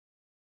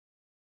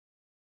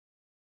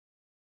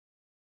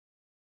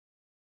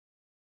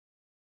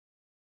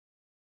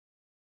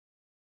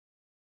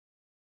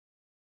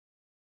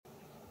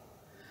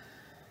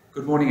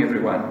Good morning,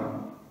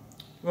 everyone.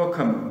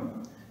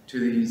 Welcome to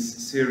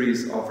these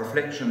series of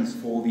reflections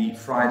for the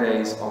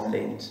Fridays of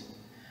Lent.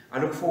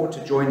 I look forward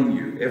to joining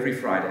you every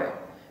Friday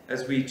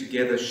as we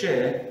together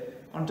share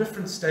on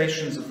different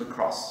stations of the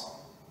cross.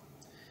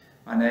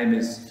 My name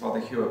is Father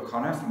Hugh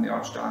from the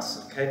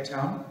Archdiocese of Cape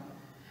Town,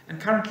 and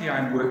currently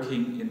I'm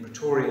working in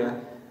Pretoria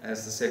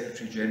as the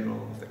Secretary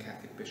General of the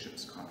Catholic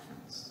Bishops'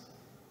 Conference.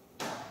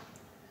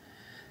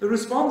 The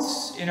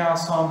response in our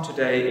psalm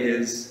today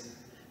is,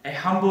 "A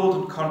humbled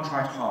and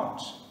contrite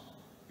heart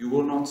you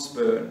will not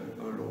spurn,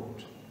 O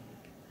Lord."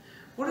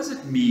 What does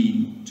it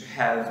mean to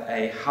have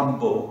a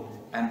humble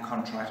and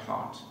contrite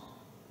heart?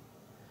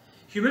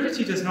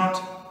 Humility does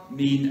not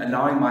mean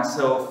allowing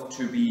myself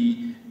to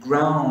be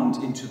ground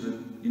into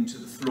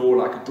the floor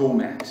like a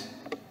doormat,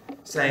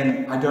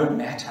 saying, "I don't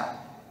matter."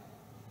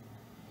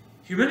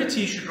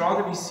 Humility should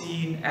rather be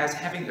seen as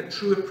having a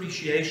true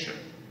appreciation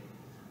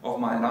of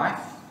my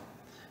life,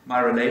 my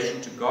relation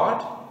to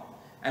God,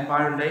 and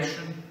my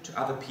relation to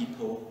other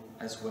people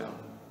as well.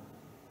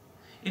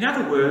 In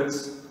other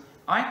words,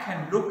 I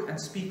can look and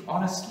speak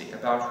honestly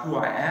about who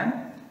I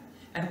am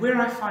and where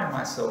I find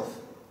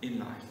myself in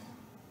life.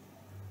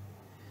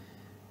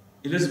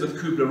 Elizabeth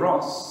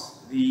Kubler-Ross,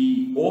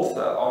 the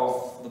author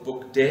of the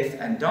book Death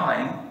and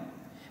Dying,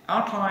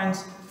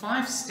 outlines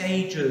 5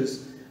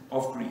 stages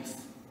of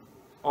grief,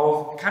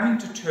 of coming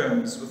to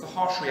terms with the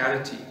harsh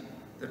reality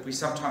that we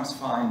sometimes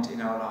find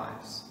in our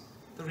lives,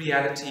 the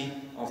reality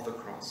of the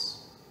cross.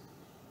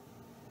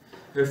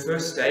 Her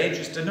first stage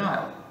is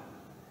denial.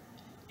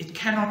 It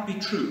cannot be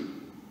true.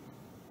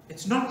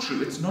 It's not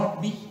true, it's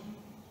not me.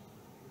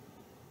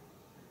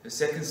 Her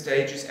second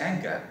stage is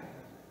anger.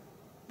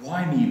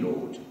 Why me,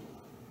 Lord?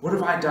 What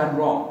have I done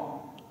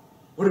wrong?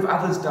 What have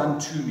others done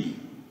to me?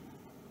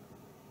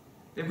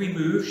 Then we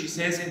move, she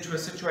says, into a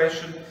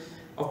situation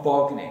of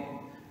bargaining.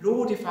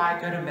 Lord, if I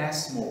go to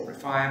Mass more,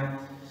 if I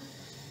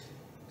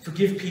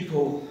forgive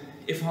people,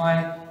 if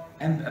I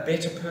am a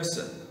better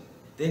person,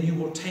 then you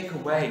will take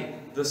away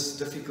this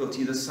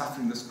difficulty, this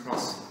suffering, this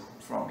cross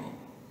from me.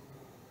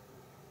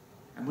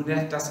 And when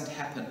that doesn't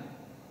happen,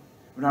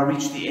 when I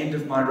reach the end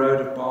of my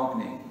road of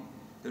bargaining,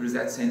 there is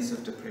that sense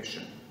of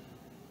depression.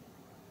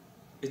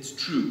 It's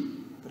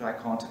true, but I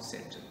can't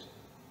accept it.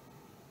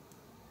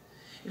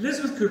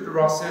 Elizabeth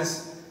Kubler-Ross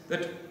says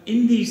that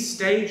in these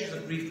stages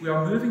of grief, we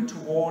are moving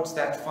towards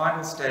that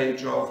final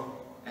stage of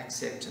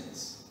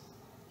acceptance.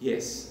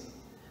 Yes,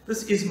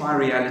 this is my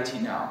reality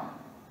now.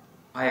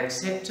 I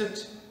accept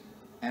it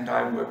and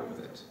I work with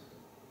it.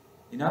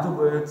 In other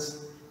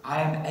words, I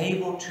am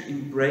able to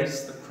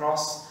embrace the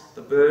cross,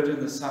 the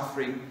burden, the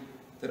suffering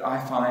that I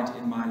find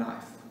in my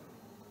life.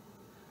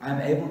 I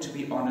am able to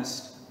be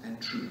honest and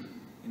true.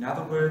 In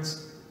other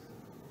words,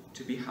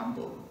 to be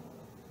humble.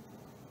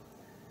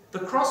 The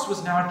cross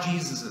was now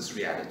Jesus'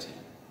 reality.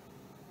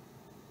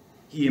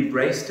 He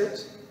embraced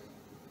it,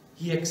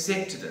 he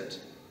accepted it.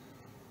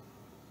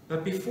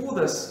 But before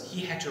this,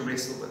 he had to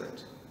wrestle with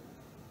it.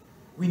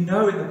 We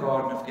know in the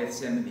Garden of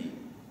Gethsemane,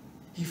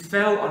 he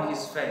fell on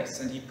his face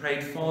and he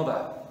prayed,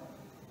 "Father,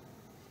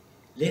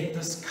 let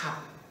this cup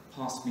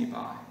pass me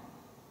by,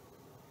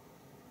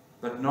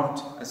 but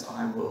not as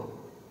I will,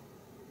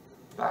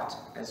 but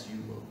as you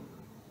will."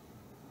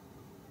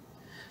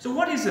 So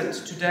what is it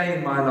today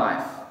in my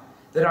life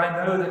that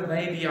I know that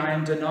maybe I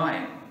am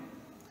denying,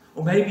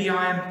 or maybe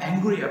I am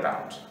angry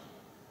about?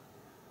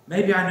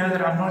 Maybe I know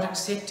that I'm not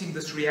accepting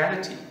this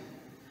reality,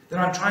 that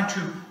I'm trying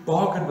to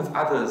bargain with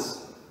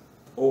others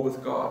or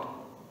with God,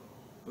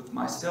 with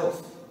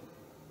myself.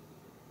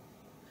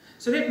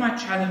 So let my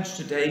challenge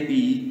today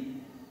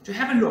be to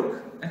have a look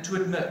and to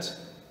admit,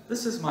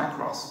 this is my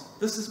cross,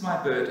 this is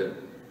my burden,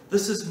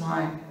 this is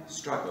my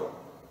struggle.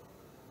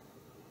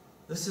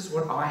 This is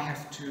what I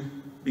have to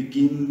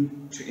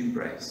begin to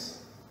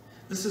embrace.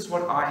 This is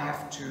what I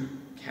have to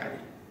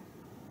carry.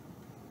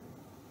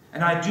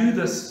 And I do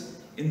this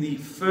in the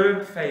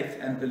firm faith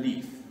and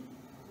belief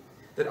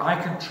that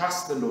I can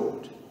trust the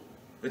Lord,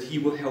 that he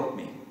will help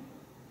me.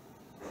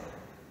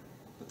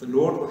 That the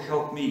Lord will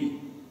help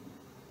me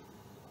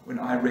when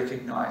I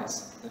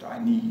recognize that I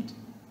need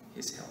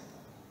his help.